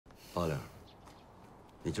八两，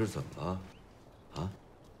你今儿怎么了？啊？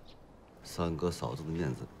三哥嫂子的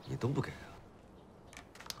面子你都不给啊？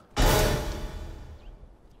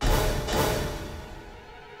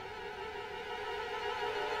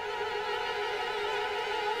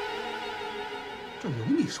这有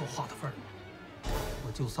你说话的份儿吗？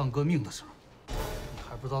我救三哥命的时候，你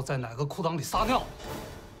还不知道在哪个裤裆里撒尿，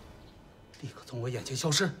立刻从我眼前消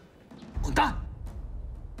失，滚蛋！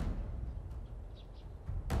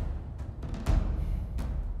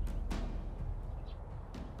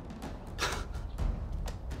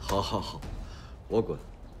 好，好，好，我滚，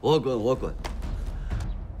我滚，我滚！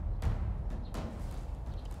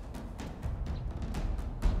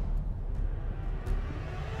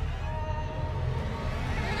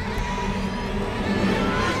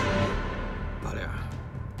八玲，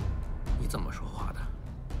你怎么说话的？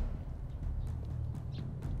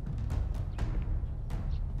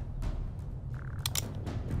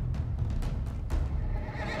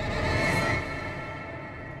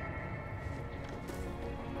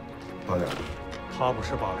八两，他不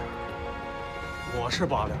是八两，我是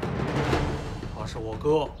八两，他是我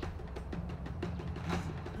哥。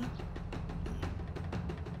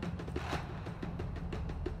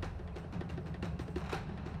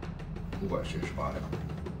不管谁是八两，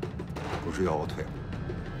不是要我腿，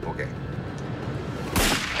我给。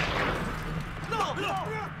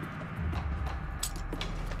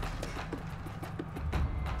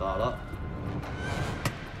打了，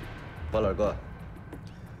八两哥。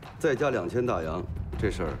 再加2000大洋，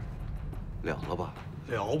这事儿了了吧？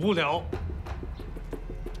了不了？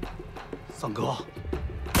三哥，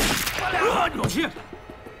老七，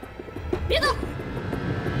别动！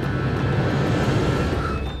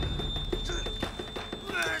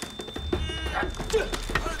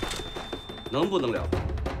能不能了？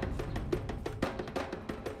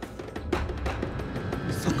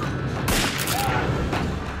三哥。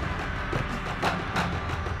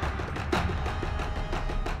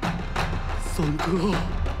 三哥，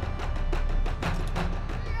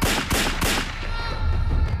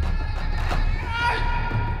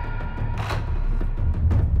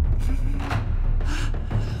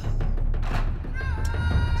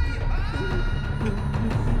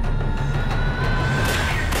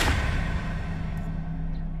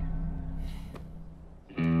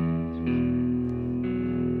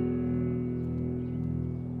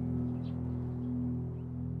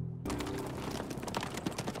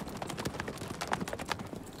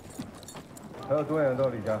还有多远到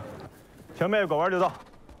李家？前面拐弯就到。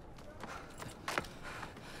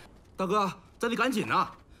大哥，咱得赶紧呐！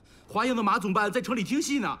华英的马总办在城里听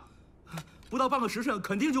戏呢，不到半个时辰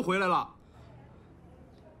肯定就回来了。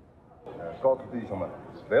告诉弟兄们，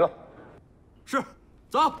没了。是，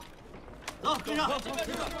走。走，跟上。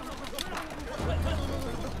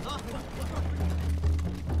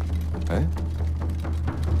哎，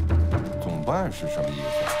总办是什么意思？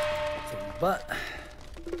总办。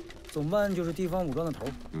 总办就是地方武装的头，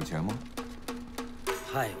有钱吗？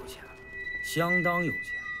太有钱了，相当有钱。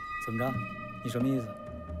怎么着？你什么意思？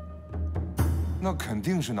那肯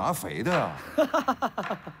定是拿肥的呀！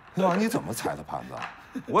哇，你怎么踩的盘子？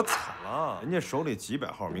我踩了，人家手里几百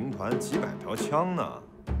号名团，几百条枪呢。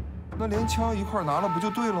那连枪一块拿了不就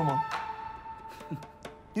对了吗？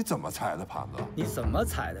你怎么踩的盘子？你怎么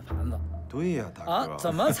踩的盘子？对呀，大哥。啊，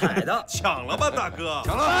怎么踩的？抢了吧，大哥！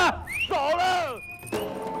抢了！走了。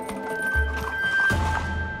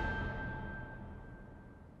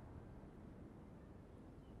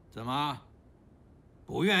 怎么，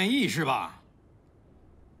不愿意是吧？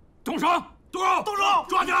动手！动手！动手！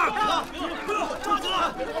抓紧！抓紧！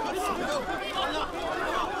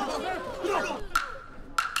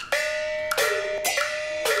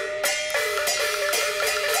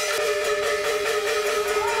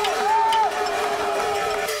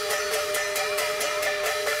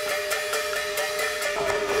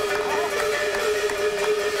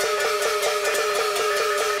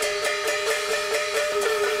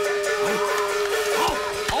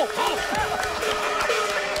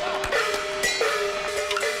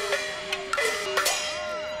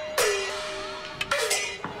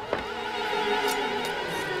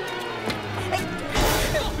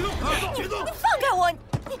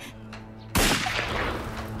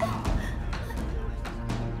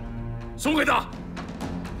松开他！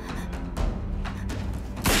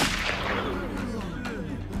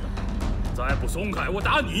再不松开，我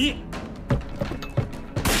打你！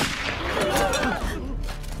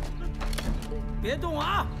别动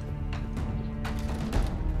啊！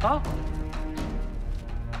啊！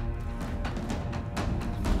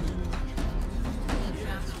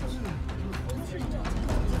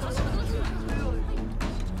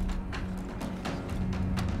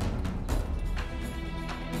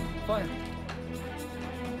放下，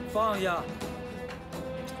放下。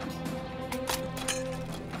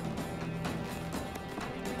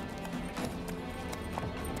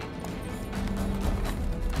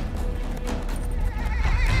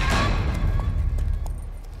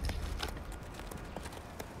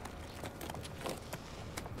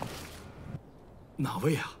哪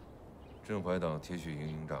位啊？镇淮党铁血营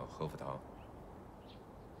营长何福堂。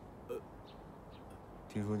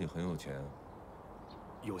听说你很有钱啊？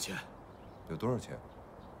有钱。有多少钱？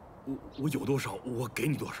我有多少，我给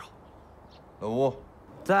你多少。老吴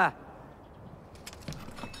在。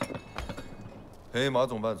陪马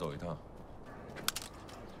总办走一趟。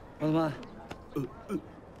马总办。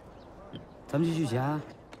咱们去取钱，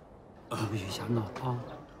你不许瞎闹啊！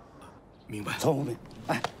明白。走后面。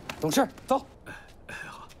哎，懂事，走。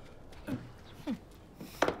好。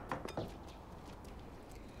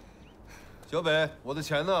小北，我的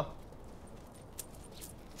钱呢？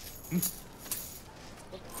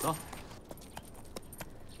走。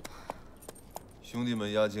兄弟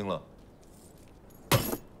们压惊了。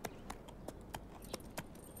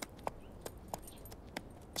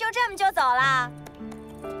就这么就走啦？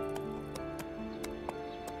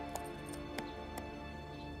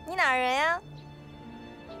你哪儿人呀？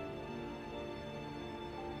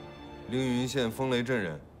凌云县风雷镇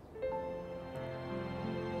人。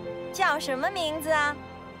叫什么名字啊？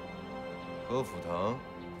何福堂。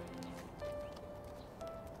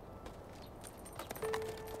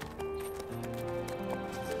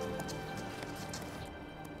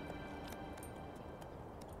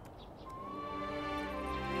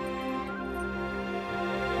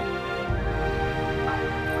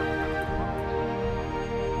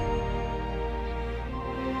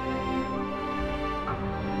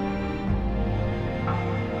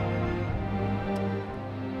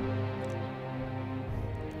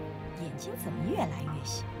眼睛怎么越来越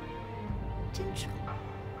小？真丑！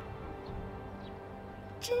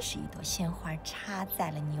真是一朵鲜花插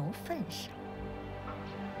在了牛粪上。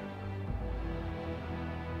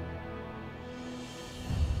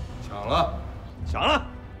抢了！抢了！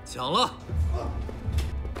抢了！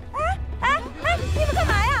哎，你们干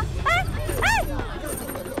嘛呀？哎，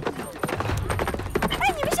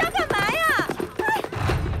你们想干嘛呀？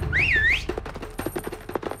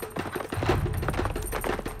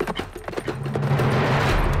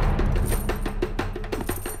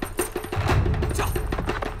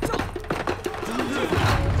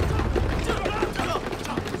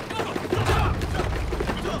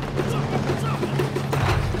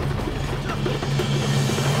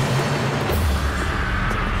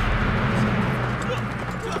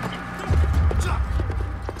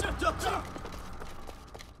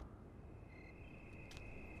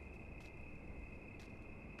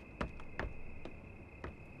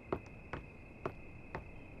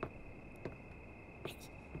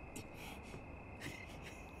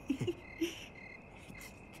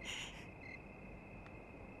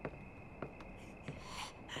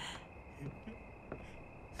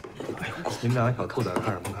你们两个小兔崽子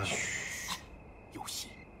看什么看？有戏！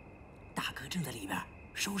大哥正在里边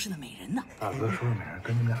收拾那美人呢。大哥收拾美人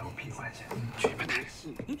跟你们俩有屁关系？去吧，大人。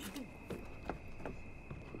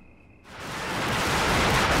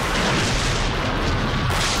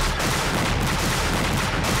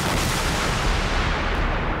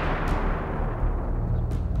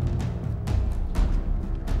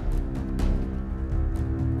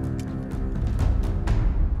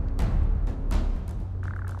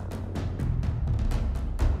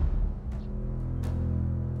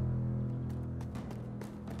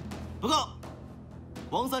报告，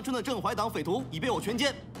王三春的镇淮党匪徒已被我全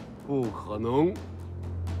歼。不可能！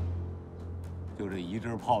就这一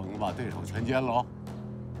阵炮能把对手全歼了？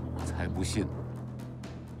我才不信！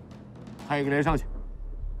派一个连上去，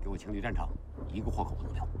给我清理战场，一个活口不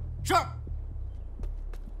能留。是。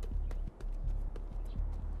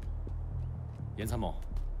严参谋，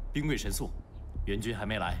兵贵神速，援军还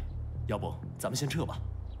没来，要不咱们先撤吧？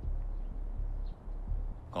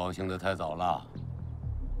高兴得太早了。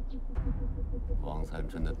王三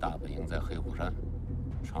春的大本营在黑虎山，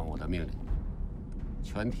传我的命令，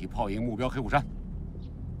全体炮营目标黑虎山，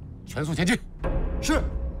全速前进。是。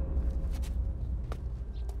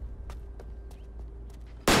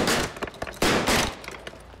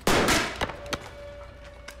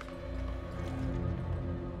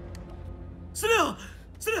司令，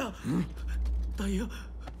司令，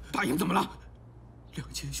大营怎么了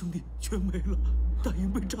？2000兄弟全没了，大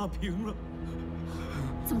营被炸平了。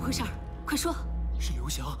怎么回事？快说！是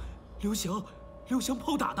刘翔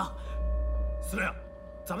炮打的。司令，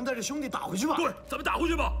咱们带着兄弟打回去吧。对，咱们打回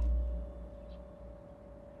去吧。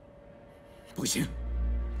不行，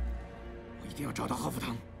一定要找到贺福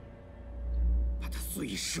堂，把他碎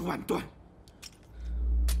尸万段。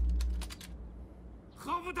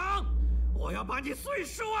贺福堂，我要把你碎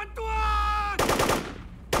尸万段！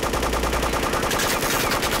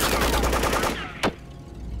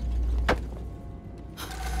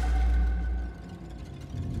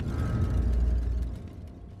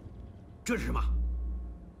这是什么？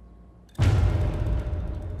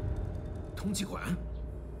通气管。贺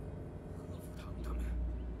福堂他们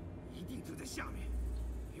一定就在下面，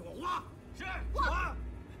给我挖！是，挖！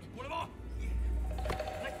过来吧。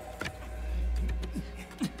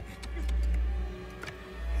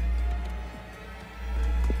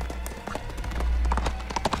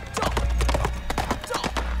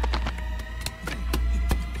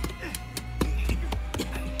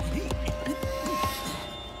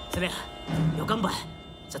司令，有钢板，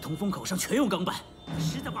在通风口上全用钢板，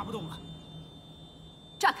实在挖不动了。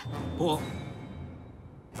炸开！不，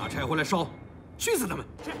拿柴火来烧，熏死他们！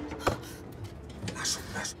是。拿水，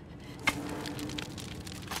拿水，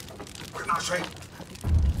快拿水！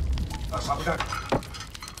拿沙布袋。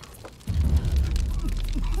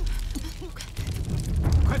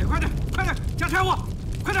快点，快点，快点，加柴火，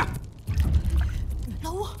快点！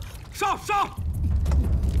老吴，烧烧！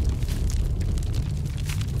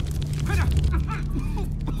快点！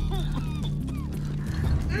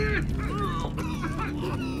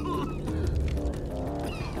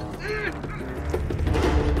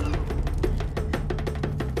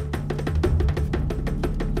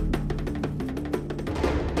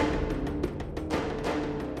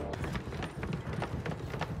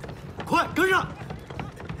快跟上！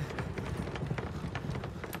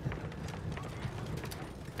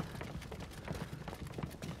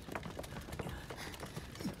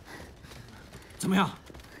怎么样？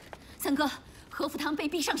三哥，何福堂被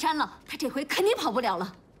逼上山了，他这回肯定跑不了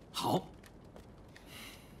了。好，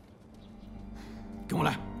跟我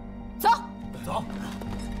来。走。走。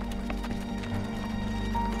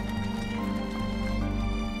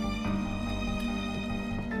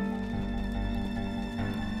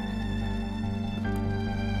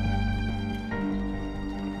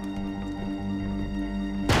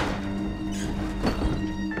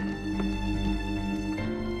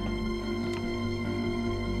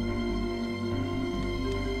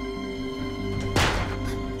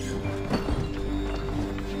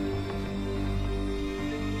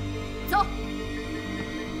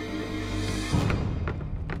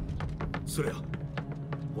司令，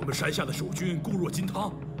我们山下的守军固若金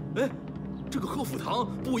汤，哎，这个贺福堂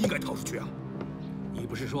不应该逃出去啊！你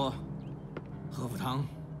不是说贺福堂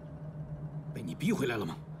被你逼回来了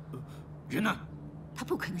吗？人呢？他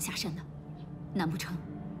不可能下山的，难不成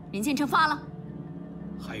人间蒸发了？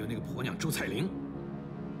还有那个婆娘周彩玲，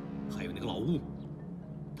还有那个老吴，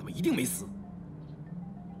他们一定没死。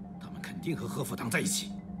他们肯定和贺福堂在一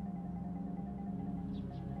起。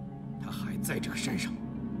他还在这山上。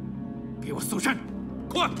给我搜山，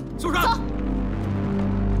快搜山！走。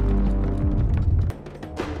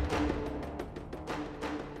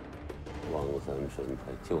王三春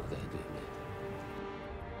他就在对面，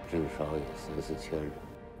至少有3、4千人。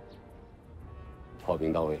炮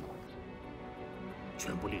兵到位了，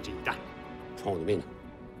全部列阵以待，传我的命令，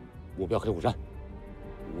目标黑虎山，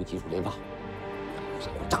无基础连发，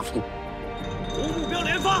让我炸平。无目标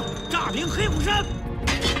连发，炸平黑虎山！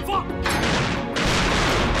发！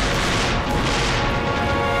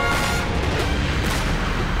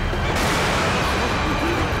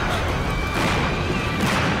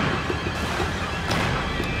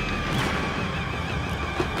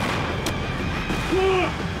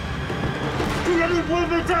你不会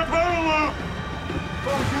被炸塌了吗？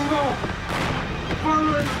放心吧，犯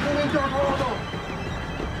人不会炸塌的。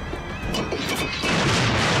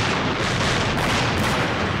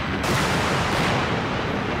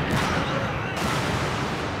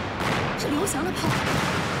是刘翔的炮。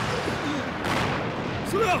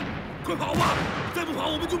司令，快跑吧！再不跑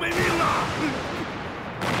我们就没命了。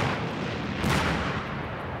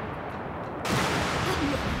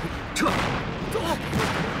撤，走。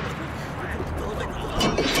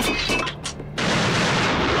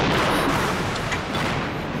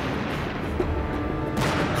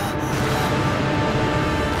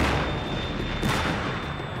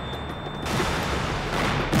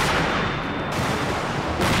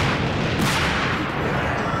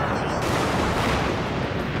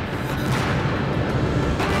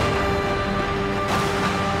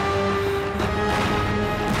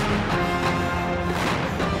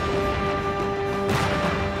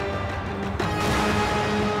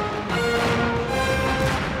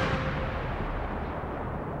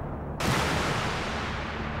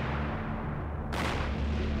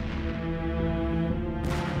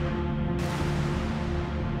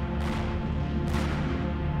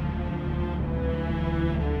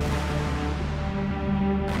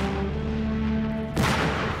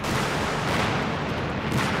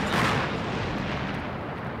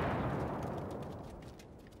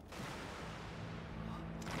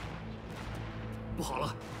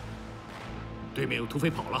面有土匪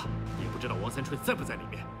跑了，也不知道王三春在不在里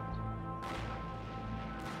面。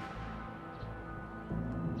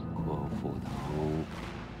郭富堂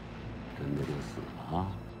真的就死了？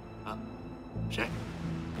啊？谁？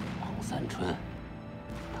王三春，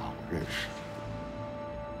他我认识。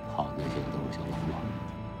好，那些都是小喽啰。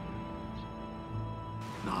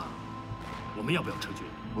那我们要不要撤军？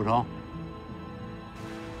不成。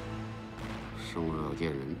生若要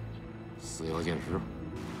见人，死要见尸。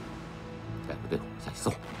带部队伍下去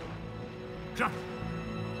送。是。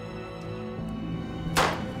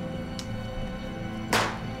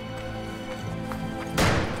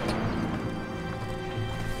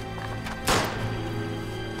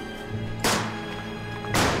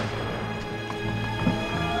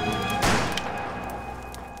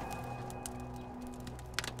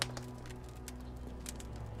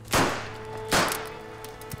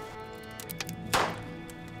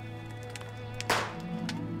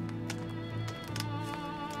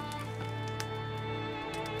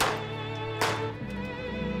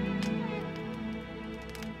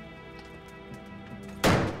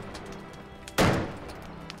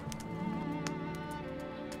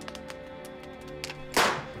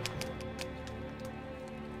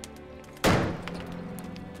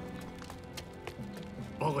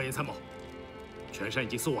报告严参谋，全山已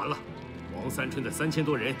经搜完了，王三春的3000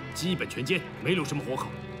多人基本全歼，没留什么活口。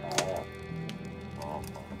好。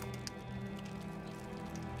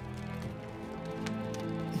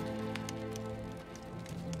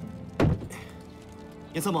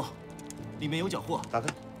严参谋，里面有缴获，打开。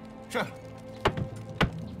是。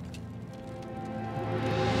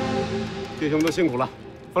弟兄们都辛苦了，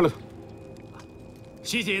分了他。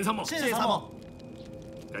谢谢严参谋。谢谢参谋。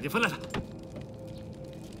赶紧分了他。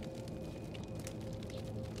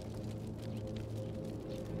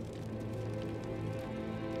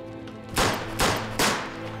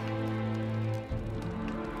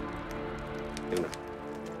听着，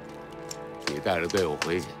你带着队伍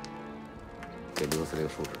回去，给刘司令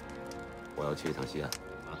述职。我要去一趟西安。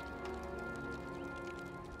啊？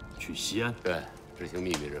去西安？对，执行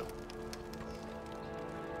秘密任务。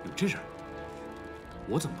有这事儿？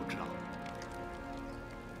我怎么不知道？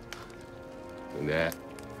兄弟，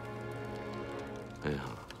哎呀，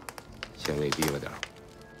先位低了点儿，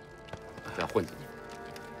再混进去。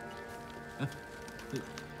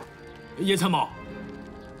严参谋，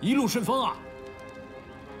一路顺风啊！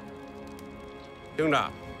听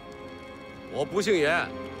着，我不姓严，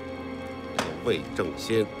叫魏正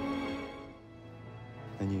先。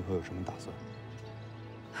那你以后有什么打算？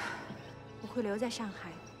我会留在上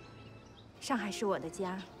海，上海是我的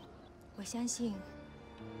家。我相信，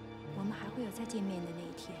我们还会有再见面的那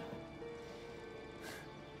一天。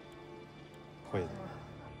会的。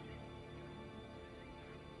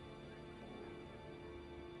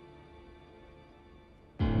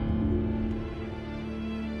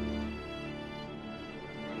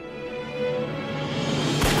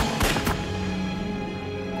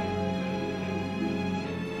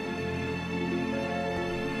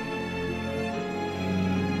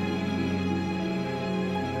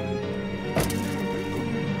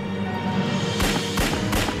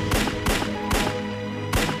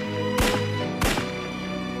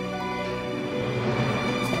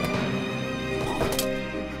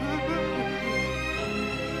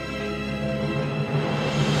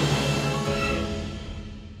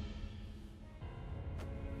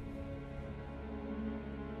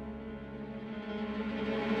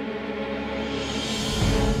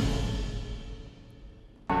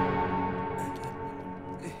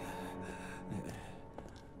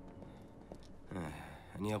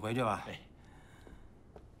你也回去吧。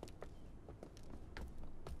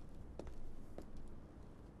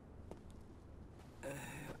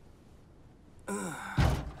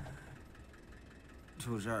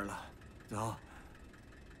出事儿了，走，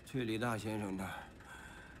去李大先生那儿。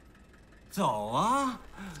走啊！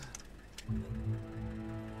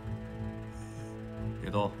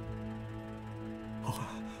别动！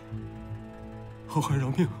好汉饶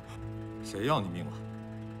命！谁要你命了？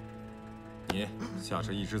你下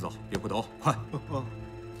车一直走，别回头，快！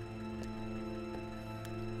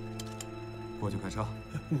过去开车。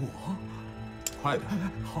我？快点！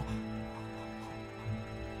好。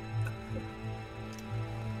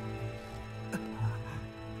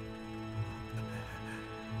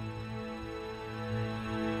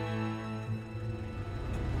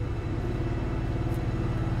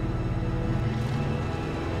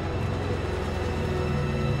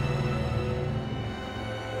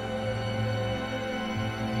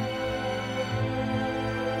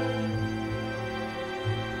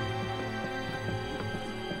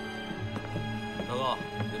大哥，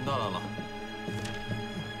人带来了。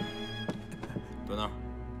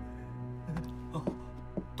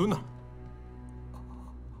蹲那儿，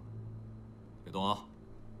别动啊！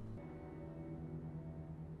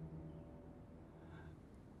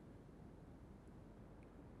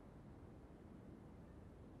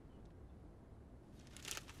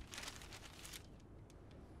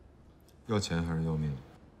要钱还是要命？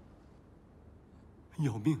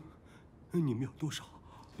要命！你们要多少？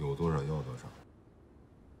有多少要多少。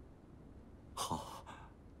好，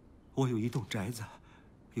我有一栋宅子，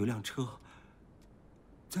有辆车，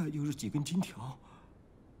再就是几根金条。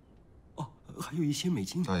哦，还有一些美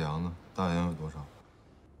金。大洋呢？大洋有多少？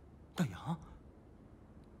大洋？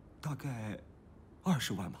大概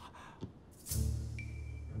20万吧。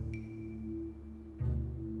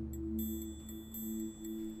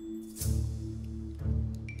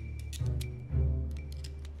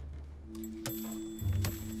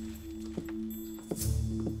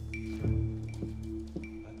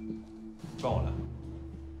转过来，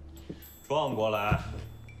转过来，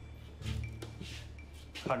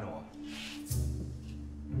看着我。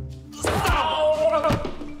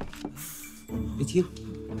别踢了。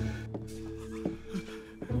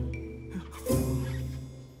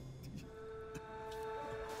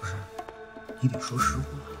不是，你得说实话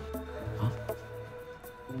啊！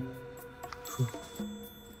说，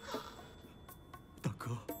大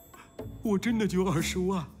哥，我真的就20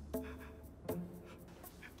万。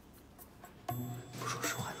不说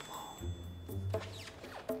实话就不好。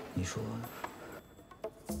你说，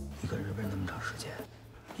你跟日本人那么长时间，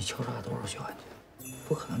你敲诈多少血汗钱？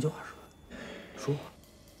不可能就20万。说。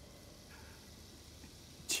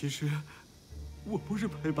其实，我不是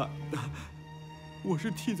拍板的，我是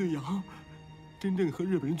替罪羊，真正和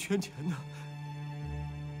日本人圈钱的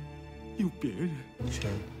有别人。谁？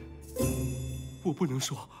我不能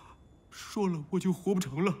说，说了我就活不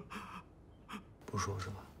成了。不说是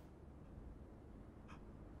吧？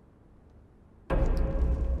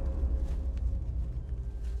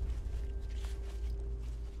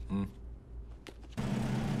嗯。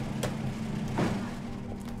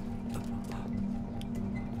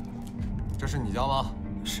这是你家吗？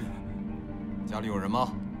是。家里有人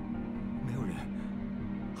吗？没有人。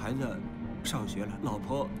孩子上学了，老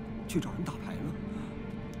婆去找人打牌了。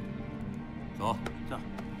走。走。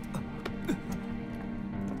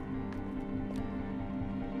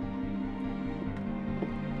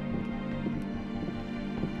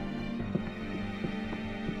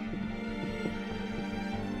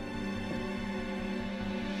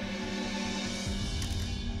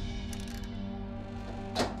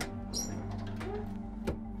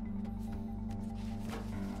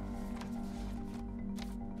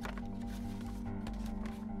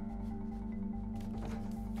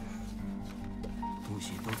东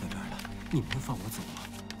西都在这儿了，你们放我走吗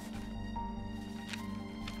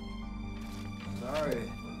 ？Sorry，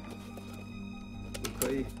 不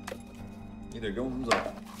可以，你得跟我们走。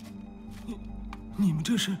你们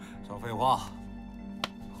这是？少废话，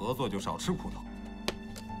合作就少吃苦头。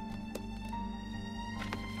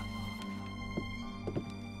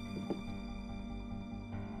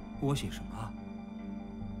我写什么？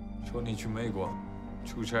说你去美国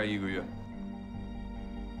出差1个月。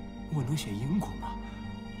我能写英国吗？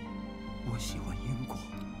我喜欢英国。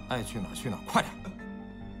爱去哪儿去哪儿，快点！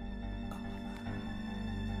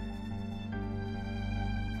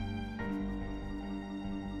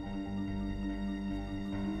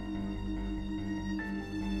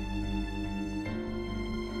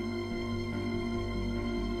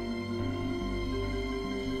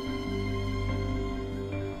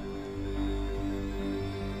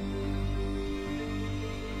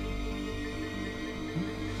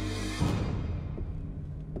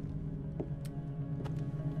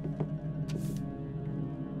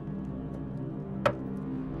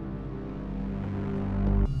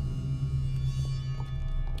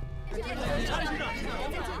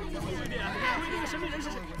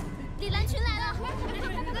李兰群来了！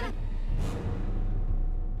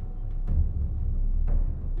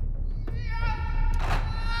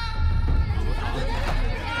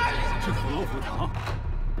是何福堂。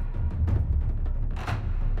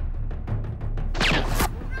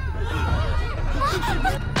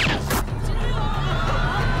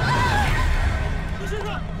先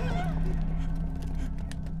生。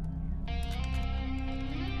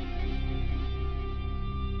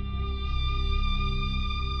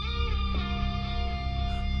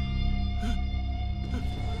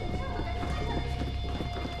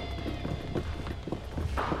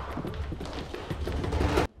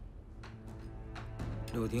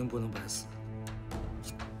柳丁不能白死，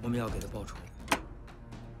我们要给他报仇。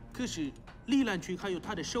可是李兰群还有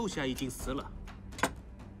他的手下已经死了。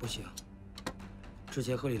不行，之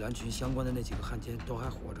前和李兰群相关的那几个汉奸都还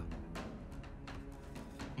活着。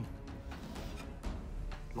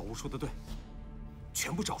老吴说的对，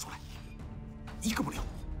全部找出来，一个不留。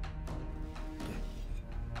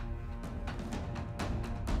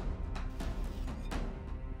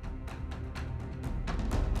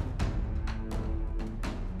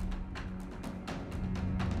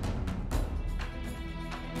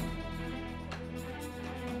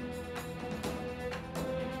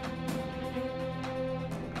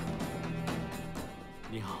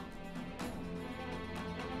 你好，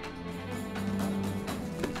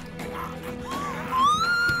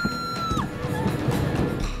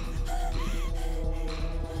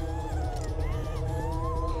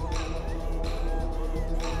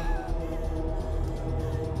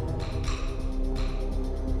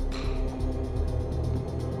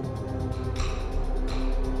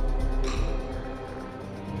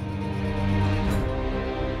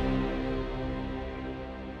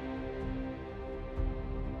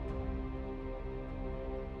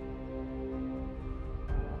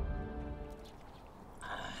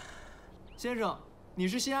先生，你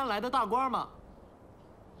是西安来的大官吗？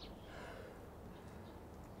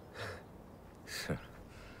是。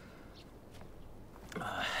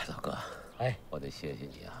哎，老哥，哎，我得谢谢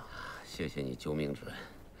你啊，谢谢你救命之恩。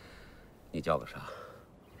你叫个啥？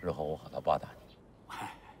日后我好到报答你。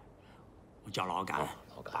哎，我叫老甘，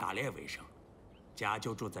打猎为生，家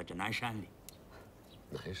就住在这南山里。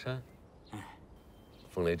南山？哎，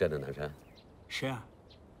风雷镇的南山。是啊，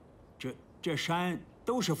这山。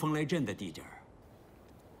 都是风雷镇的地界儿。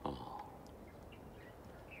哦，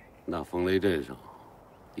那风雷镇上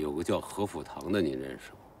有个叫何福堂的，您认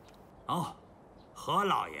识吗？哦，何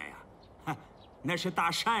老爷呀，哼，那是大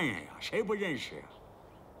善人呀，谁不认识啊？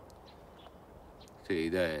这一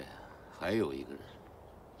带还有一个人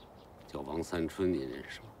叫王三春，您认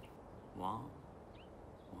识吗？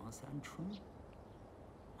王三春，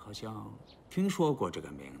好像听说过这个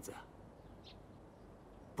名字，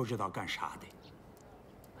不知道干啥的。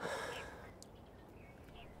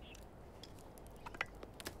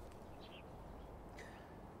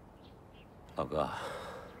 老哥，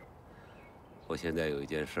我现在有一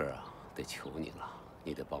件事啊，得求你了，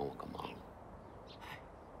你得帮我个忙。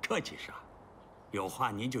客气啥？有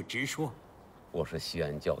话您就直说。我是西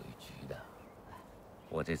安教育局的，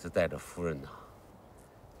我这次带着夫人呐，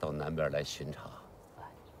到南边来巡查。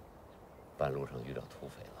半路上遇到土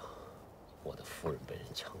匪了，我的夫人被人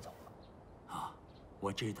抢走了。啊，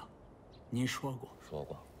我知道，您说过。说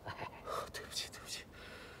过。对不起，对不起。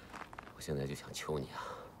我现在就想求你啊。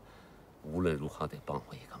 无论如何得帮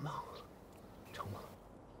我一个忙，成吗？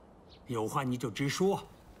有话你就直说。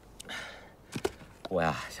我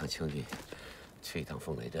呀想请你去一趟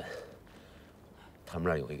风雷镇，他们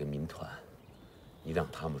那儿有一个民团，你让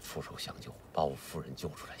他们出手相救，把我夫人救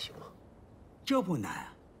出来，行吗？这不难，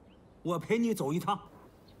我陪你走一趟。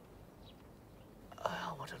哎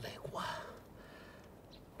呀，我这肋骨啊，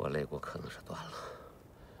我肋骨可能是断了，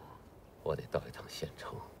我得到一趟县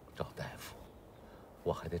城找大夫。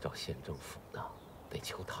 我还得找县政府呢，得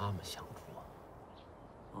求他们相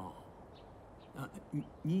助啊。哦，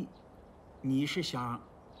你是想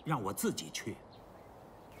让我自己去？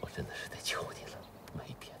我真的是得求你了，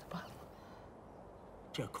没别的办法。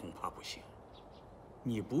这恐怕不行，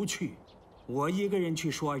你不去，我一个人去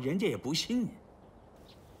说，人家也不信。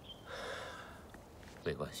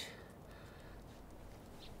没关系，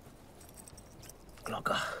老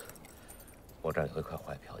哥，我这儿有一块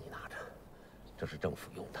怀票，你拿着。 这是政府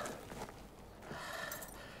用的，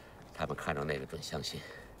他们看着那个准相信。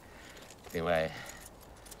另外，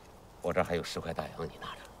我这儿还有10块大洋，你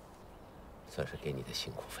拿着，算是给你的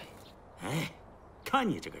辛苦费。哎，看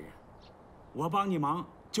你这个人，我帮你忙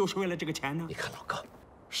就是为了这个钱呢。你看老哥，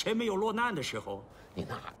谁没有落难的时候？你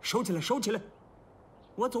拿，收起来，收起来，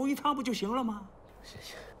我走一趟不就行了吗？谢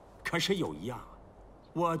谢。可是有一样，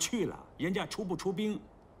我去了，人家出不出兵，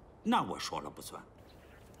那我说了不算。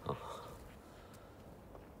哦。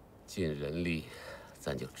 尽人力，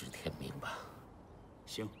咱就知天命吧。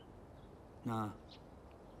行，那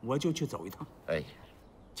我就去走一趟。哎，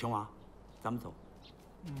青娃，咱们走。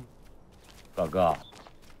老哥，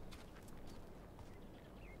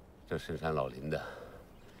这深山老林的，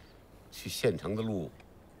去县城的路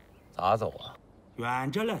咋走啊？远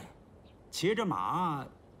着嘞，骑着马，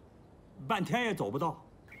半天也走不到。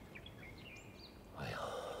哎呦，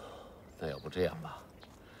那要不这样吧，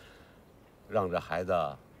让这孩子。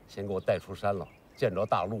 先给我带出山了，见着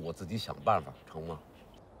大路我自己想办法，成吗？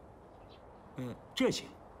这行。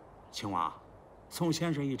青娃，送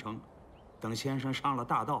先生一程，等先生上了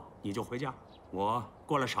大道，你就回家。我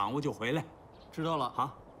过了晌午就回来。知道了。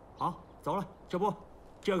好，好，走了，这不，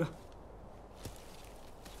这个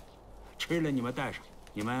吃了你们带上，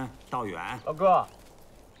你们道远。老哥，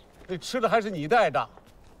这吃的还是你带着，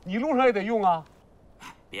你路上也得用啊。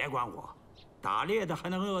别管我，打猎的还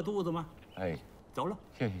能饿肚子吗？哎，走了，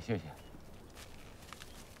谢谢谢谢。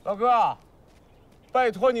老哥，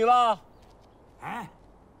拜托你了。哎。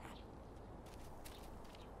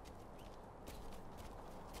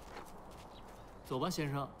 走吧，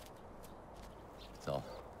先生。走，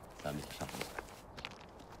咱们上路。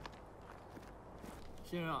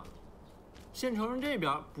先生，县城这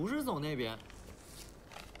边不是走那边。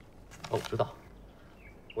哦，我知道，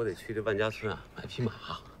我得去这万家村啊买匹马。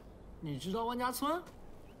你知道万家村？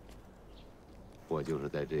我就是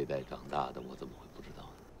在这一带长大的，我怎么会不知道呢？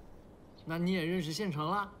那你也认识县城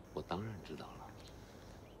了？我当然知道了。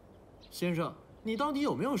先生，你到底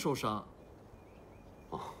有没有受伤？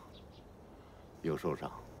 有受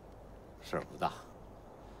伤，事儿不大。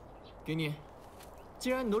给你，既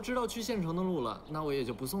然你都知道去县城的路了，那我也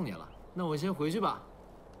就不送你了。那我先回去吧，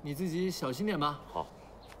你自己小心点吧。好，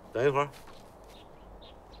等一会儿。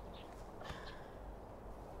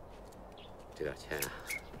这点钱啊，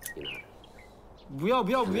你拿着。不要不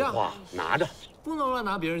要不要！花拿着。不能乱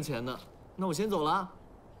拿别人钱的。那我先走了。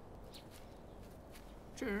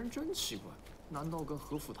这人真奇怪，难道跟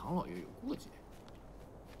何府堂老爷有过节？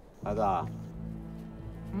孩子。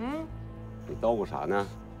 嗯，你叨咕啥呢？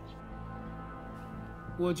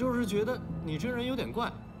我就是觉得你这人有点怪，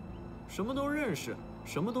什么都认识，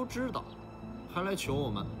什么都知道，还来求我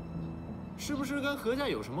们，是不是跟何家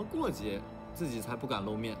有什么过节，自己才不敢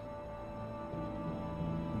露面？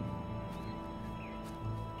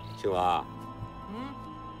青娃。嗯。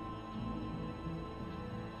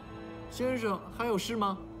先生还有事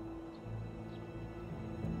吗？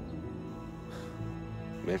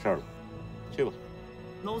没事了，去吧。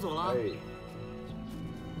 那我走了。哎。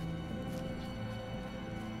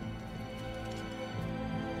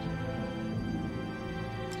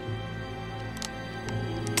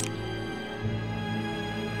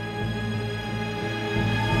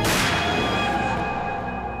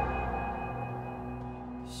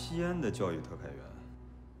西安的教育特派员，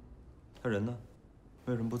他人呢？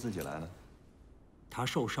为什么不自己来呢？他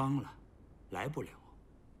受伤了，来不了。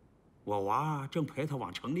我娃正陪他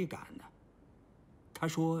往城里赶呢。 他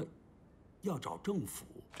说：“要找政府。”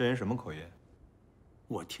这人什么口音？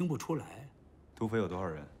我听不出来。土匪有多少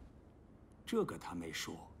人？这个他没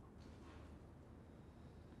说。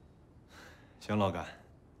行，老甘，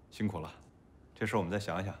辛苦了。这事我们再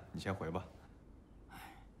想想，你先回吧。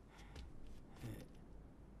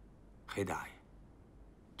黑大爷，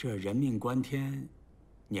这人命关天，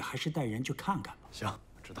你还是带人去看看吧。行，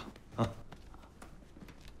我知道啊。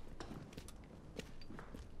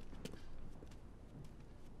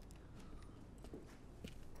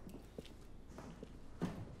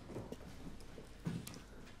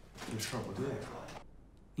 这事儿不对啊！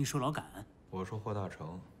你说老杆？我说霍大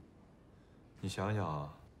成，你想想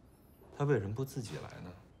啊，他为什么不自己来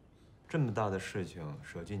呢？这么大的事情，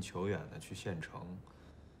舍近求远的去县城，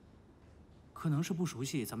可能是不熟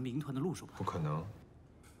悉咱们民团的路数吧？不可能。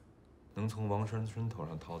能从王山村头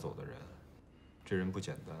上逃走的人，这人不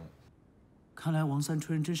简单。看来王三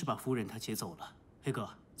春真是把夫人他接走了。黑哥，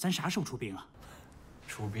咱啥时候出兵啊？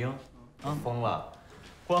出兵？啊，疯了！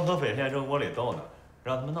关河匪现在正窝里斗呢。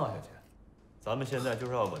 让他们闹下去，咱们现在就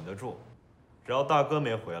是要稳得住。只要大哥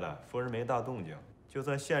没回来，夫人没大动静，就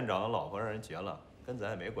算县长的老婆让人劫了，跟咱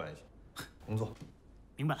也没关系。工作，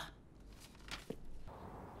明白了。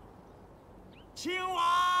青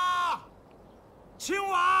娃，青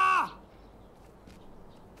娃，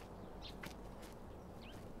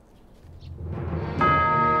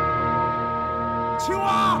青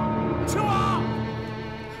娃，青娃，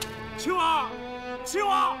青娃，青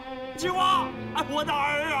娃，青娃。 哎，我的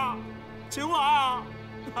儿啊，青娃，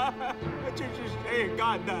这是谁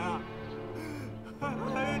干的呀？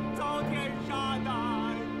遭天杀的，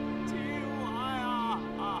青娃呀！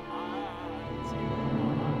青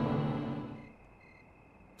娃，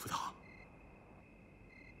副堂，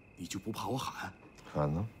你就不怕我喊？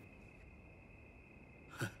喊呢？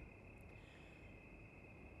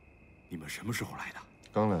你们什么时候来的？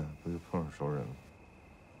刚来，不就碰上熟人了？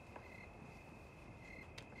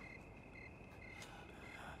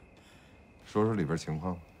 说说里边情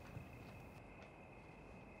况。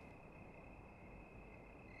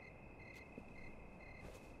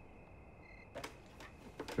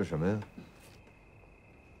这什么呀？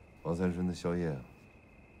王三春的宵夜啊？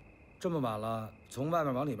这么晚了，从外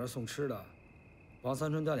面往里边送吃的，王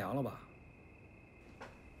三春掉凉了吧？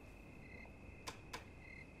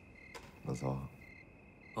老曹。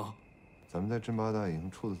啊。咱们在镇八大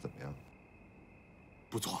营处的怎么样？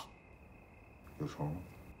不错。有仇吗？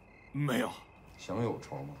没有。想有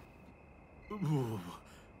仇吗？不，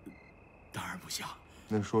当然不想。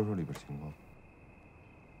那说说里边情况。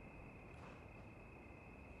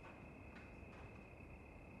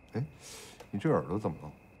哎，你这耳朵怎么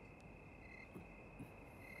了？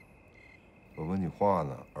我问你话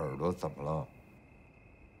呢，耳朵怎么了？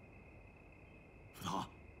福堂，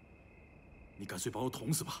你干脆把我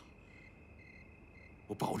捅死吧，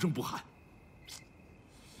我保证不喊。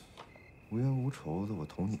无冤无仇的，我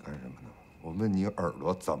捅你干什么呢？我问你耳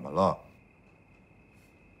朵怎么了？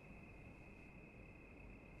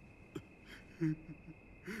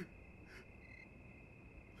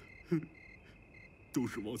都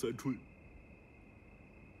是王三春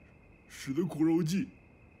使的苦肉计。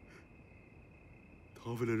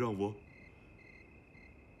他为了让我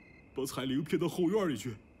把彩玲骗到后院里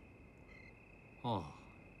去。哦，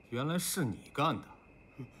原来是你干的。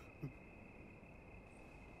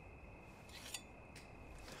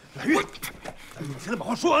来月，你现在把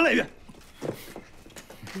话说完，来月。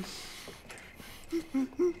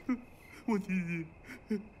我弟弟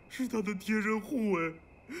是他的贴身护卫，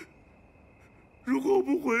如果我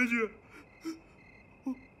不回去，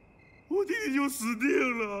我弟弟就死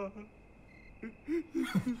定了。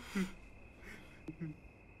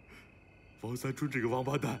王三春这个王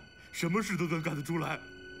八蛋，什么事都能干得出来。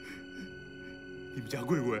你们家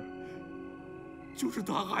贵贵就是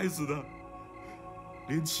他害死的，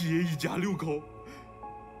连七爷一家6口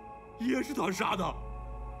也是他杀的。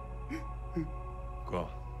哥，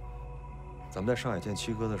咱们在上海见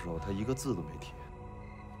七哥的时候，他一个字都没提。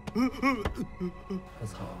我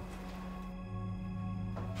操！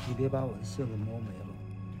你别把我的性子磨没了。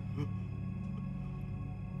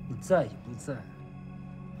你在与不在，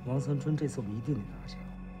王三春这次我们一定得拿下。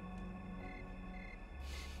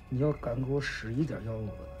你要敢给我使一点幺蛾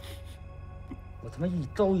子，我他妈一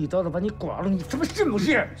刀一刀的把你剐了，你他妈信不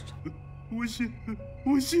信？我信，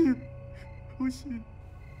我信，我信。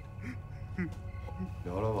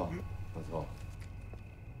聊聊吧，我操！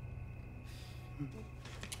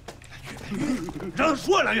让他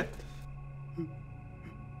说，蓝月，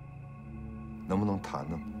能不能谈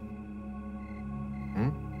呢？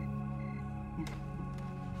嗯？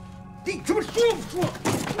你他妈说不说？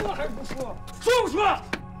说还是不说？说不说？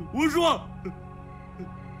我说。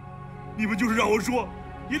你们就是让我说，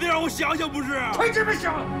也得让我想想，不是？快这么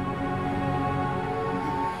想！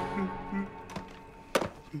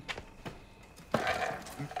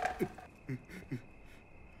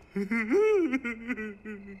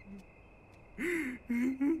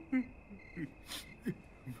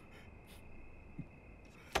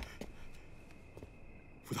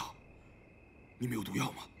辅导，你们有毒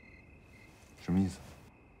药吗？什么意思？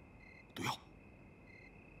毒药，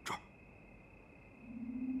这儿。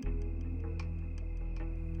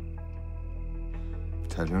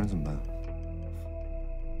彩玲怎么办？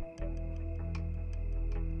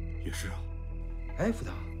也是啊。哎，辅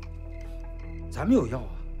导，咱们有药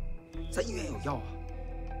啊，咱医院有药啊，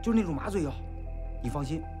就是那种麻醉药。你放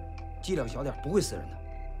心，剂量小点，不会死人的。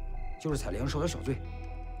就是彩玲受点小罪。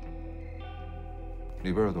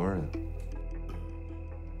里边有多少人？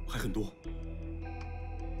还很多。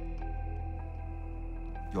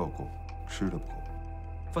药够，吃的不够。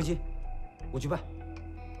放心，我去办。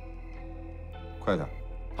快点。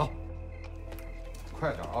好。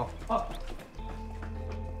快点啊！好。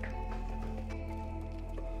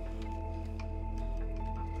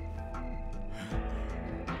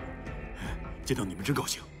见到你们真高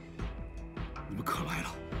兴，你们可来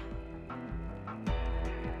了。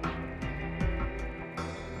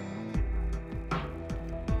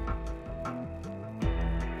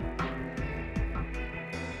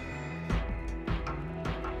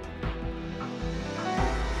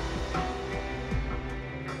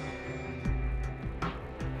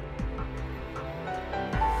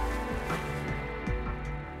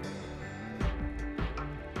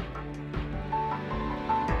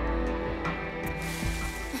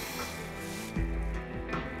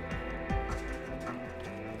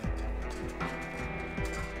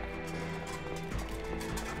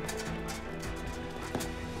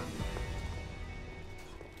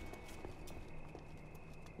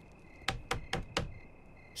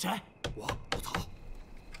谁？我老曹。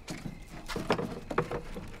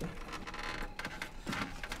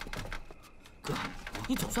哥，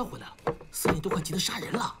你总算回来了，司令都快急得杀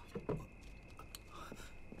人了。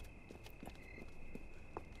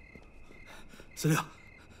司令，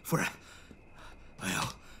夫人，哎呀，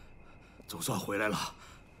总算回来了。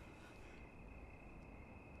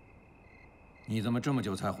你怎么这么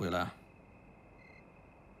久才回来？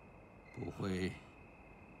不会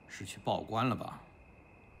是去报官了吧？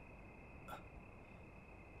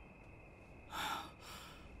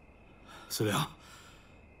司令，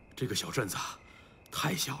这个小镇子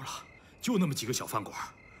太小了，就那么几个小饭馆，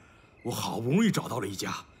我好不容易找到了一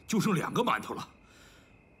家，就剩2个馒头了。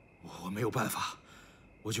我没有办法，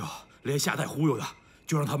我就连吓带忽悠的，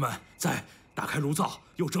就让他们再打开炉灶，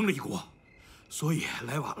又蒸了一锅，所以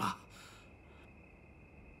来晚了。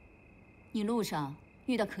你路上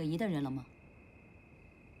遇到可疑的人了吗？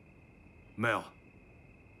没有。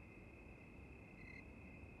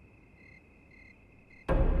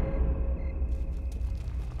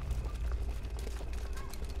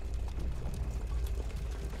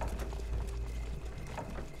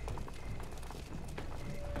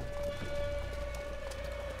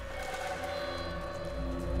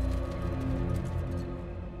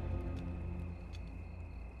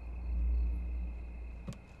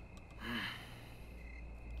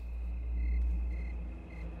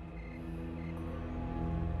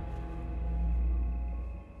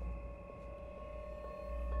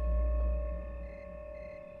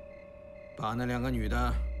 把那2个女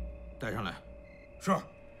的带上来。是。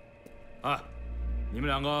哎，你们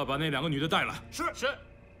2个把那2个女的带来。是是。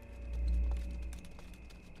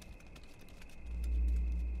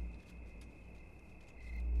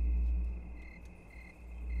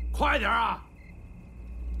快点啊！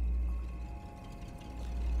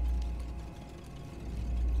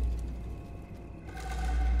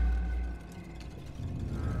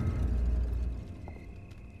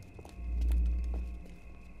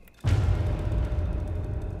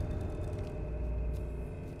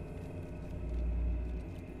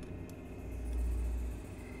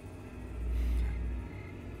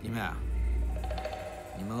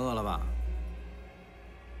 你们饿了吧？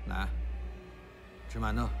来，吃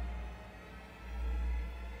馒头。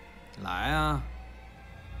来啊！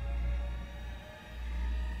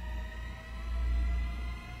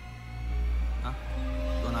啊，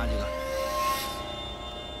多拿几个。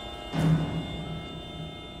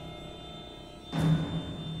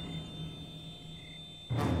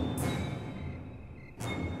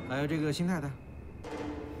还有这个新太太。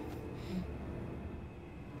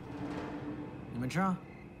 你们吃啊！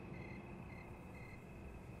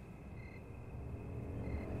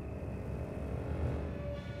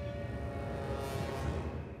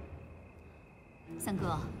三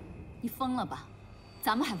哥，你疯了吧？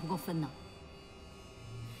咱们还不够分呢。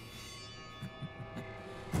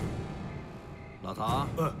老曹，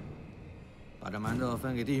把这馒头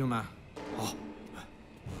分给弟兄们。好。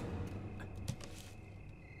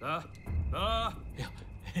来，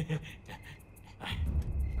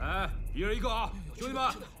哎，一人一个啊！兄弟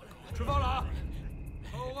们，吃饭了啊！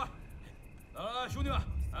快！来，兄弟们，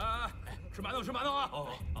哎，吃馒头，吃馒头啊！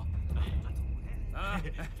哎，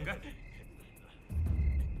给。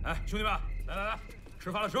哎，兄弟们，来，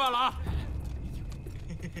吃饭了啊！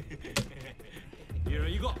一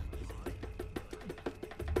人一个。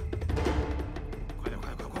快点！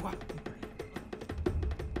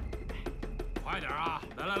快点啊！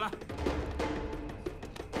来。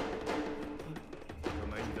这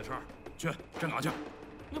没你的事儿，去站岗去。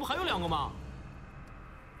那不还有2个吗？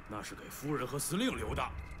那是给夫人和司令留的，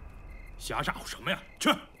瞎咋呼什么呀？去。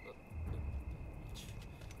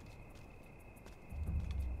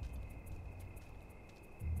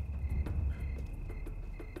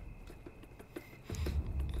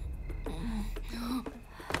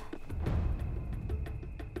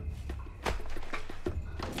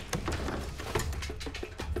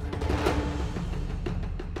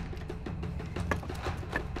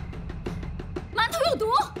有毒！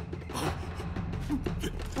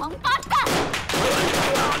王八蛋！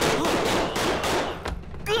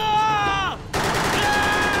哥！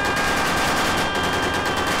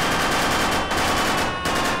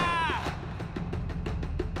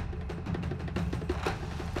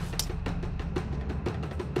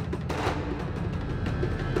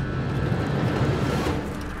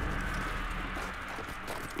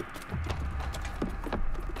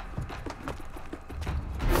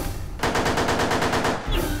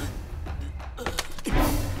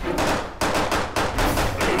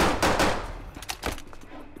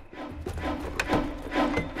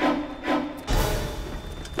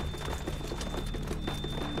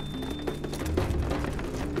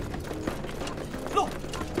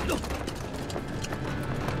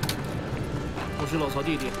我是老曹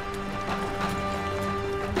弟弟。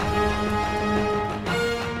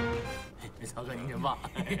曹哥您真棒！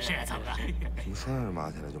是啊，曹哥。什么事儿？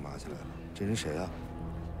麻起来就麻起来了。这人谁呀？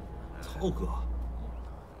曹哥，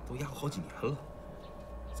都压过好几年了，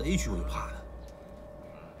再一去我就怕他。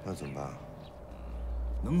那怎么办？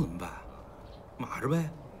能怎么办？码着呗。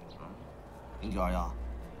0921，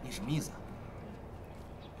你什么意思？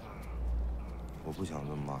我不想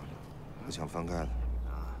这么骂着，想翻盖的。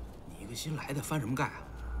啊，你一个新来的翻什么盖啊？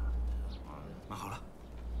那好了，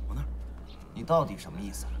往那儿。你到底什么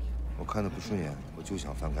意思？我看他不顺眼，我就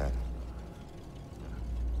想翻盖他。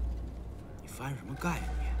你翻什么盖呀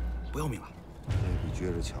你？不要命了？这比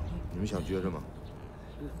撅着强，你们想撅着吗？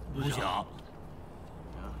不想。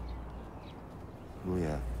陆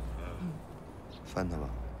爷，翻他吧。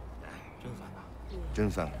真翻他？真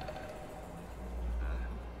翻。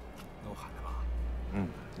那我喊他吧。嗯，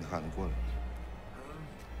你喊他过来。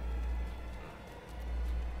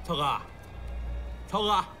超哥，超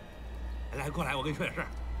哥，来过来，我跟你说点事儿。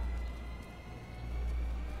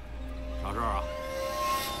啥事儿啊？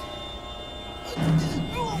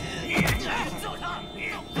揍他！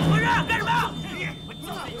怎么回事？干什么？怎么样？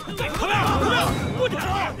不准！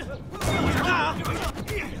我想干啊！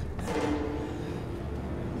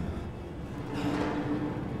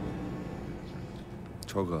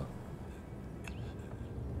超哥，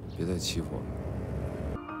别再欺负我了。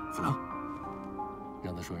子龙，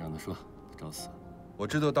让他说，让他说，他找死。我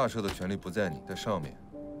知道大赦的权利不在你，在上面，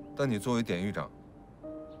但你作为典狱长，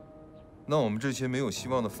那我们这些没有希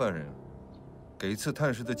望的犯人，给一次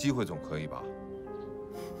探视的机会总可以吧？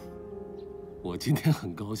我今天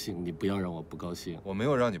很高兴，你不要让我不高兴。我没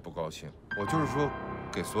有让你不高兴，我就是说，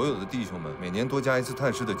给所有的弟兄们每年多加一次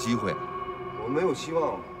探视的机会。我们没有希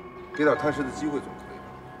望了，给点探视的机会总可以吧？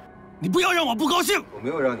你不要让我不高兴！我没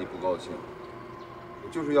有让你不高兴，我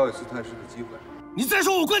就是要一次探视的机会。你再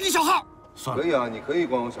说我关你小号，算了。可以啊，你可以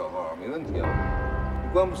关我小号，没问题啊。你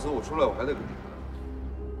关不死我出来，我还得给你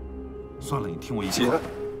看。算了，你听我一句话，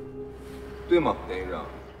对吗，典狱长？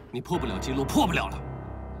你破不了记录，破不了了。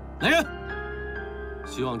来人，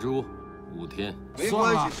希望之屋5天。没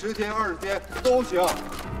关系，10天、20天都行。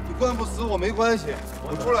你关不死我没关系，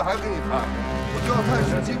我出来还给你看。我就要探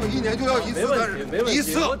视机会，1年就要1次探视，1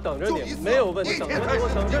次，我等着你，就1次，没有问题。一天探视我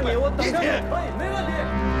等着你，我等着你，可以，没问题。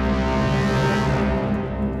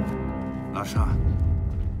老沙，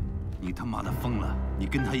你他妈的疯了！你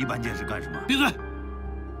跟他一般见识干什么？闭嘴！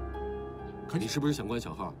你是不是想关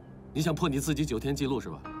小号？你想破你自己9天记录是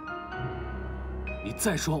吧？你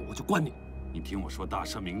再说我就关你！你听我说，大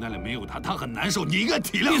赦名单里没有他，他很难受，你应该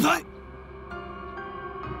体谅。闭嘴！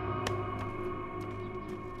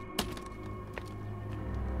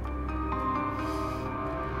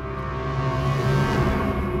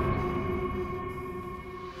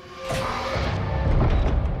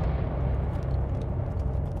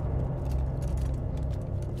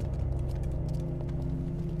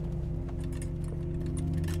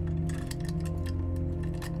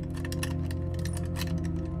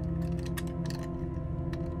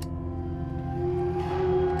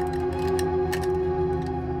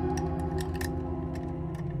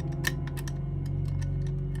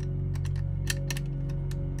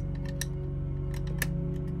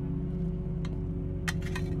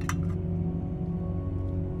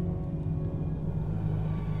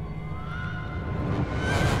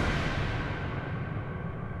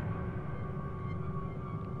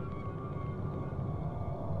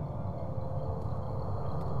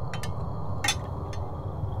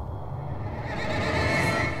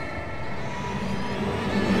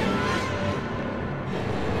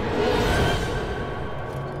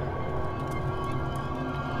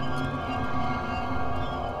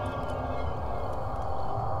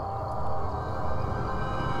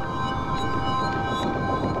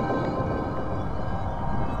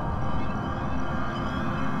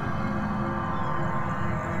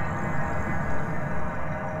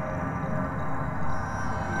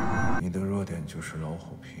就是老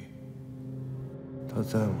虎皮，他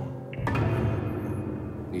在吗？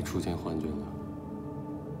你出现幻觉了？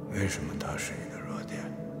为什么他是你的弱点？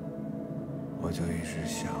我就一直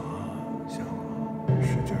想啊想啊，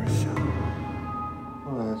使劲想，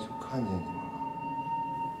后来就看见你们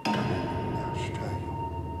了，发现你们俩是战友，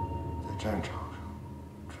在战场上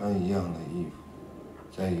穿一样的衣服，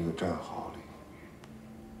在一个战壕里，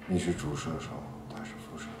你是主射手，他是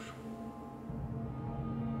副射手。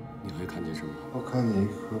你还看见什么？我看见一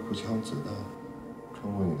颗步枪子弹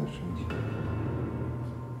穿过你的身体，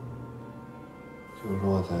就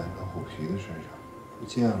落在老虎皮的身上，不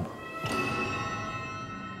见了。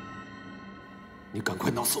你赶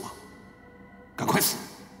快弄死我！赶快死！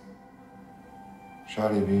沙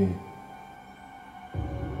利宾，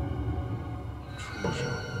畜生！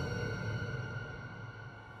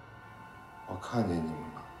我看见你们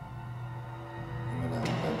了，你们两个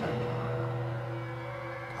在战场上，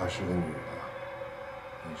她是个女的，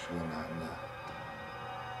你是个男的，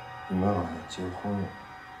你们好像结婚了，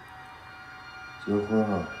结婚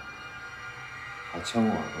了，把枪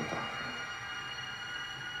管都打开了。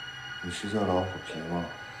你是叫老虎皮吗？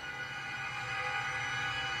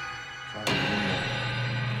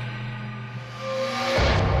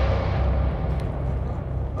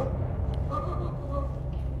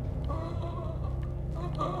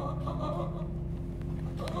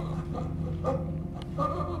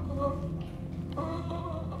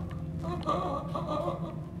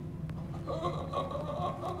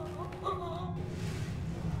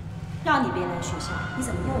让你别来学校，你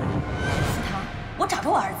怎么又来？福堂，我找着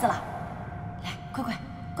我儿子了。来，乖乖，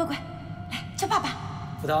乖乖，来叫爸爸。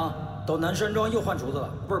福堂，到南山庄又换厨子了，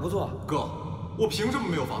味儿不错。哥，我凭什么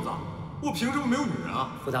没有房子？我凭什么没有女人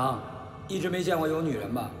啊？福堂，一直没见过有女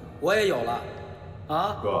人吧？我也有了。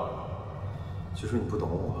啊，哥，其实你不懂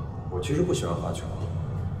我，我其实不喜欢华侨，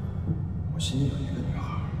我心里有一个女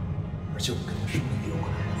孩，而且我跟她生了6个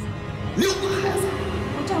孩子。6个孩子！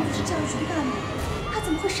我丈夫是教育局的干部，他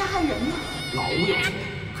怎么会杀害人呢？老吴要钱，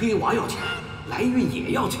黑娃要钱，来运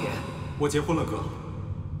也要钱。我结婚了，哥，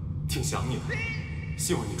挺想你的，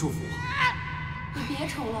希望你祝福我。你别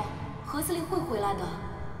愁了，何司令会回来的。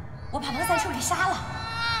我把他在手里杀了，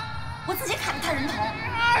我自己砍了他人头。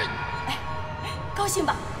哎，高兴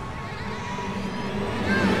吧？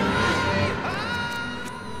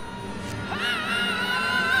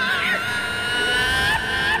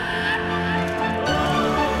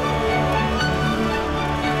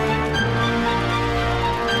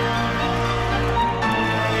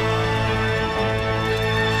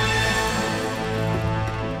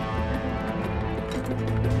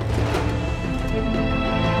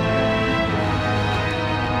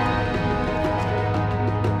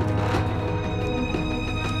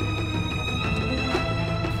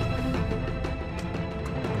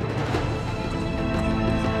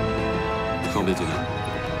双边进来。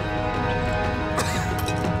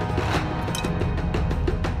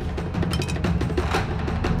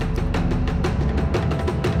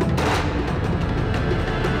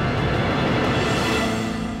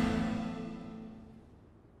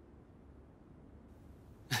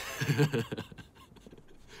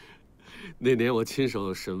那年我亲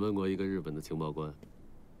手审问过一个日本的情报官，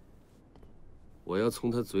我要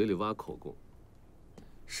从他嘴里挖口供。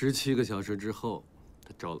17个小时之后，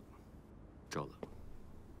他招了。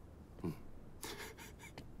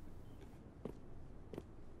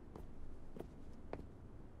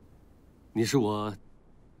你是我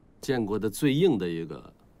见过的最硬的一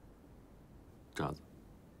个渣子。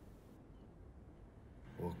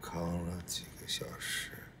我扛了几个小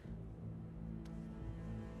时，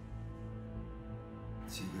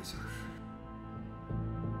几个小时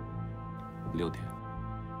，6天。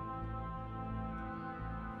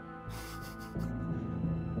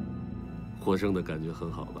获胜的感觉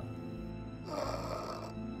很好吧？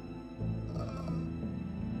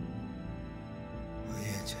我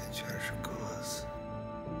眼前全是鸽子，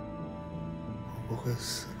我不会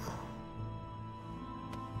死吗？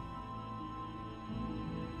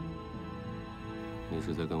你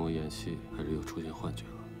是在跟我演戏，还是又出现幻觉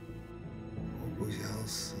了？我不想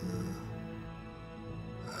死。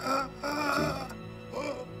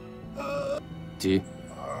几？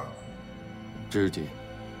这是几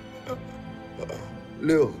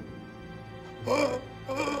？6、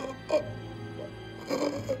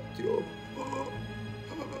9。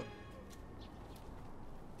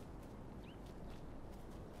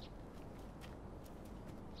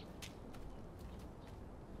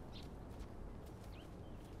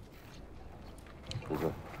不是，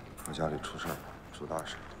我家里出事儿了，出大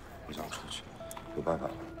事，我想出去，有办法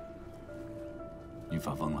吗？你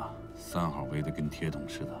发疯了？3号围得跟铁桶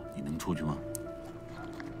似的，你能出去吗？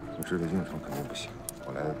我知道硬闯肯定不行。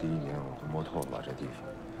我来的第1年，我都摸透了吧这地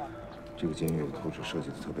方。这个监狱的图纸设计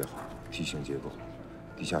的特别好，梯形结构，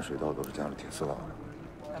地下水道都是加了铁丝网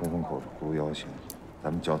的，通风口是葫芦腰形，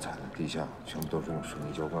咱们脚踩的地下全部都是用水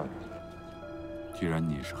泥浇灌的。既然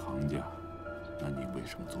你是行家，那你为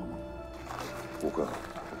什么做梦？吴哥，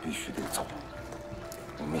我必须得走，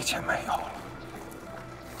我没钱买药了，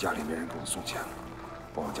家里没人给我送钱了，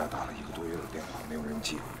往我家打了1个多月的电话，没有人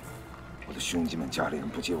接。我的兄弟们家里人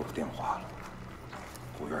不接我的电话了，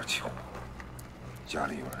胡院求我，家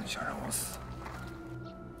里有人想让我死。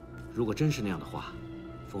如果真是那样的话，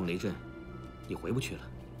风雷镇，你回不去了。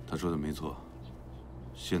他说的没错，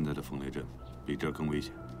现在的风雷镇比这儿更危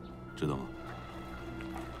险，知道吗？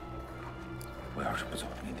我要是不走，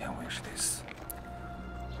明天我也是得死。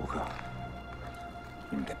吴哥，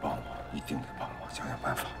你们得帮我，一定得帮我，想想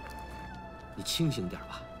办法。你清醒点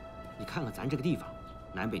吧，你看看咱这个地方，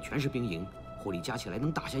南北全是兵营，火力加起来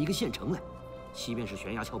能打下一个县城来。西边是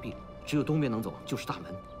悬崖峭壁，只有东边能走，就是大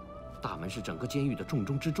门。大门是整个监狱的重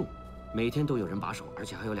中之重，每天都有人把守，而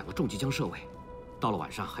且还有2个重机枪设卫。到了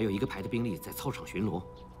晚上，还有1个排的兵力在操场巡逻。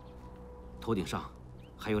头顶上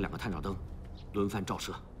还有2个探照灯，轮番照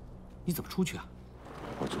射。你怎么出去啊？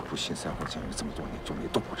我就不信3号监狱这么多年就没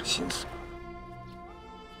动过这心思。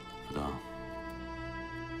福当，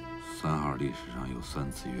 3号历史上有3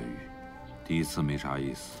次越狱，第一次没啥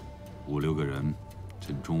意思，5、6个人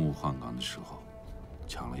趁中午换岗的时候，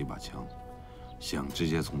抢了一把枪，想直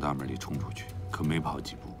接从大门里冲出去，可没跑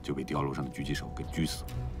几步就被碉楼上的狙击手给狙死了。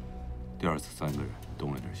第2次3个人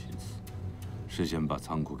动了点心思，事先把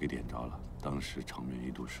仓库给点着了，当时场面一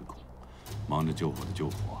度失控，忙着救火的救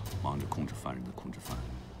火，忙着控制犯人的控制犯人。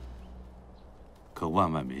可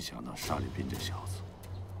万万没想到，沙里斌这小子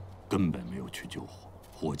根本没有去救火，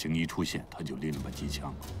火警一出现，他就拎了把机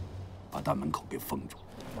枪，把大门口给封住。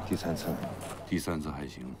第3次，第3次还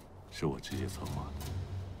行，是我直接策划的。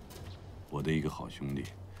我的一个好兄弟，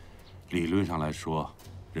理论上来说，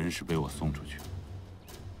人是被我送出去了，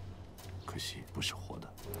可惜不是活的。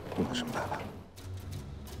用了什么办法？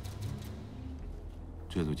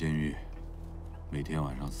这座监狱每天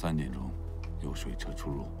晚上3点钟有水车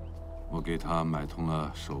出入，我给他买通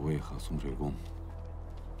了守卫和送水工，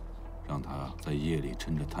让他在夜里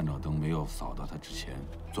趁着探照灯没有扫到他之前，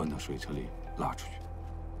钻到水车里拉出去。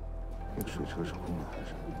那个水车是空的还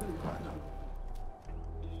是满的？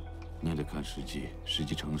那得看时机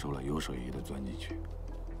成熟了，有水也得钻进去。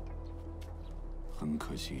很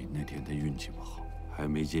可惜那天他运气不好，还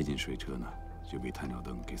没接近水车呢，就被探照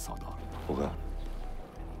灯给扫到了。虎哥，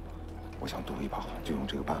我想赌一把，就用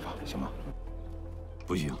这个办法，行吗？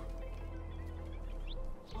不行，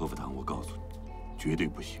何福堂，我告诉你，绝对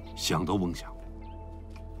不行，想都甭想。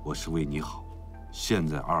我是为你好，现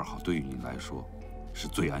在2号对于你来说是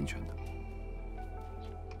最安全的，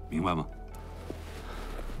明白吗？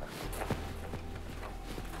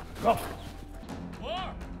走。52、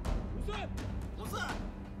54、54、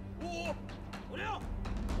55、56、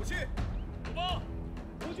57、58、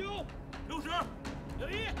59、60、61、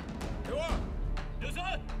62、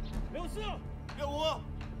63、64、65、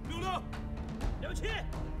66、67、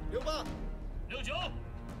68、69、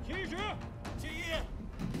70、71。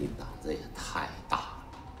你胆子也太大了，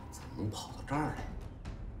怎么能跑到这儿来？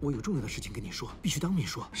我有重要的事情跟你说，必须当面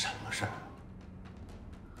说。什么事儿？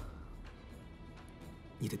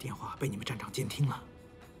你的电话被你们站长监听了。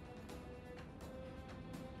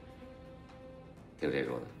听谁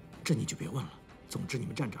说的？这你就别问了。总之，你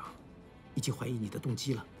们站长已经怀疑你的动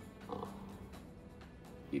机了。啊，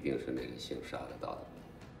一定是那个姓沙的大胆。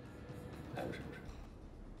还有什么事？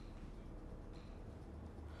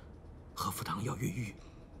何福堂要越狱，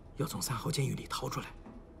要从3号监狱里逃出来。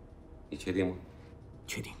你确定吗？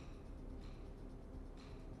确定。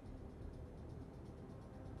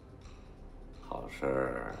好事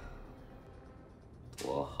儿，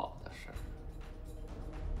多好的事儿！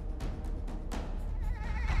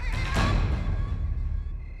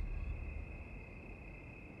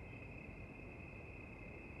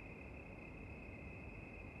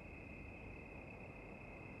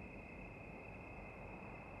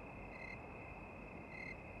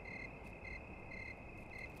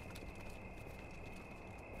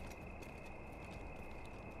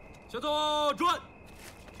向左转，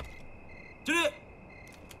敬礼。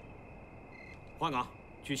换岗，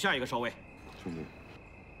去下一个哨位。兄弟，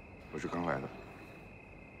我是刚来的，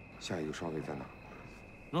下一个哨位在哪？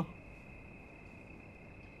嗯。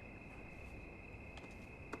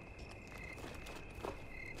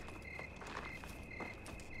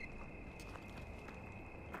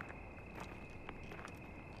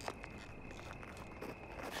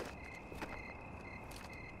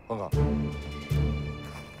换岗。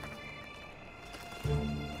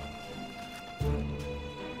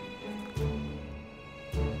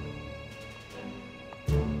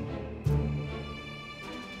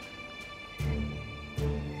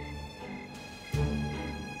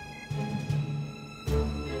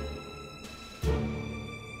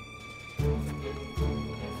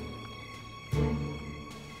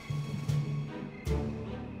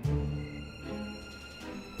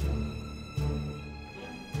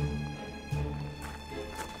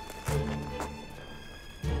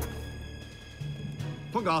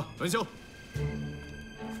换岗，轮休。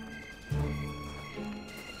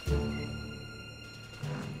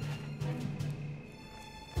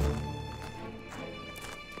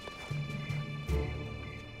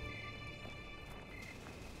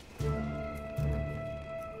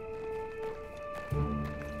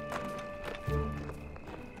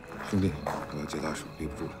兄弟，我要接大手，立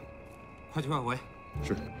不住了。快去快回。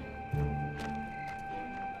是。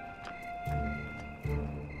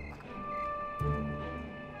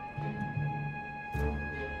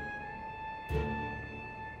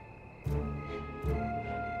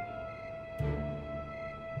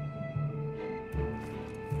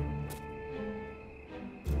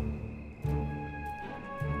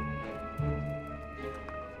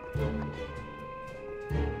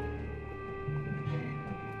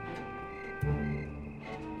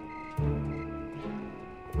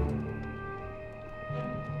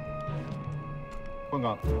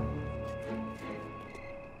换岗。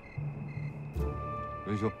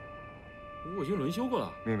轮休。我已经轮休过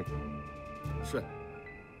了。命令。是。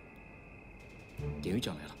典狱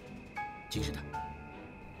长来了，精神点。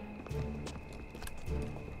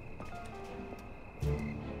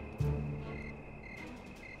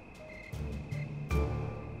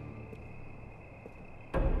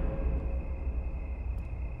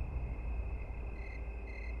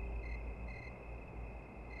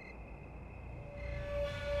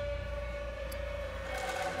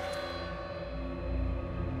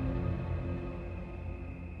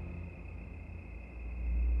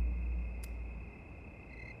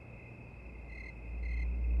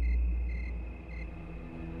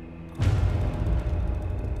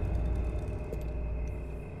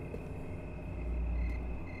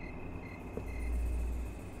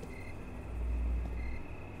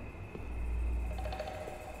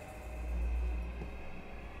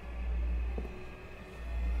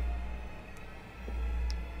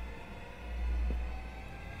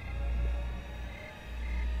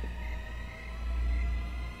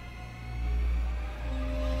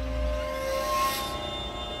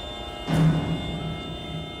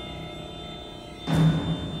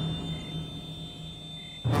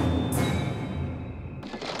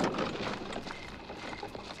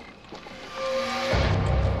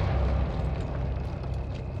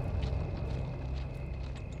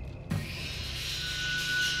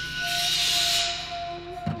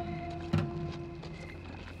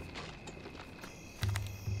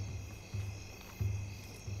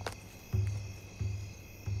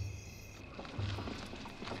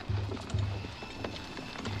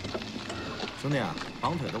 兄弟啊，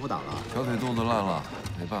绑腿都不打了，小腿肚子烂了，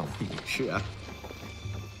没办法。是啊。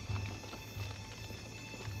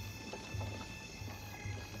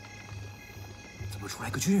怎么出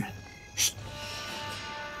来个军人？嘘。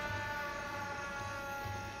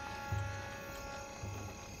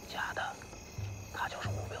假的，他就是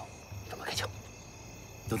目标，准备开枪。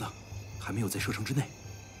等等，还没有在射程之内。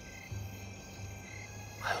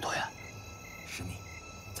还有多远？10米，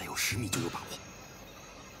再有10米就有把握。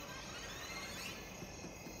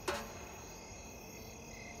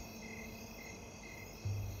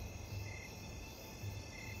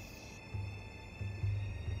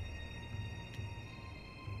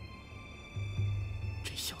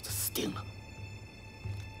 定了。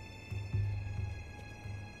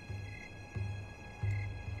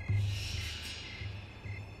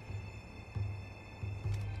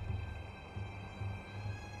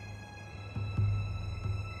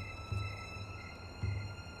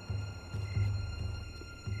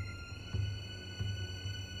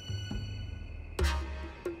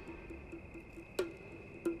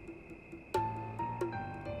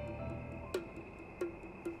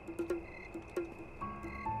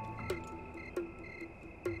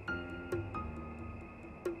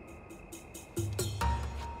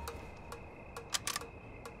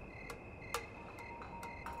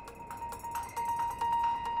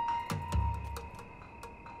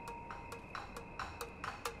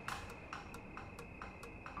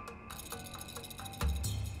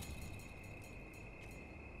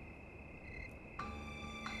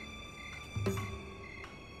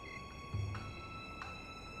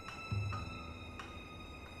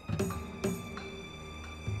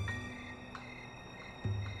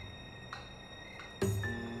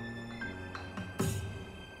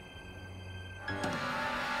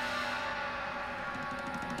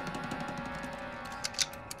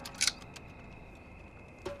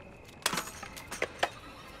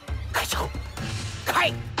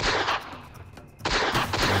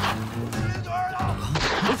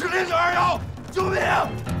我是0921，救命！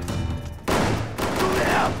救命！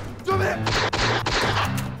救命！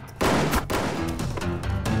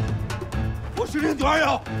我是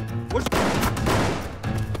0921，我是。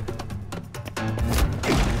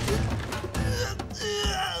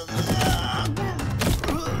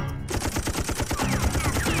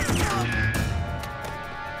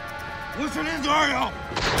我是0921，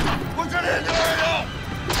我是0921。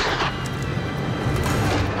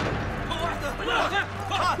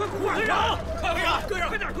 快队长，快队长，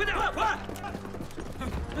快点，快点，快！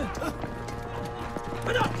快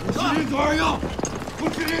点！我是0921，我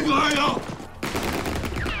是0921。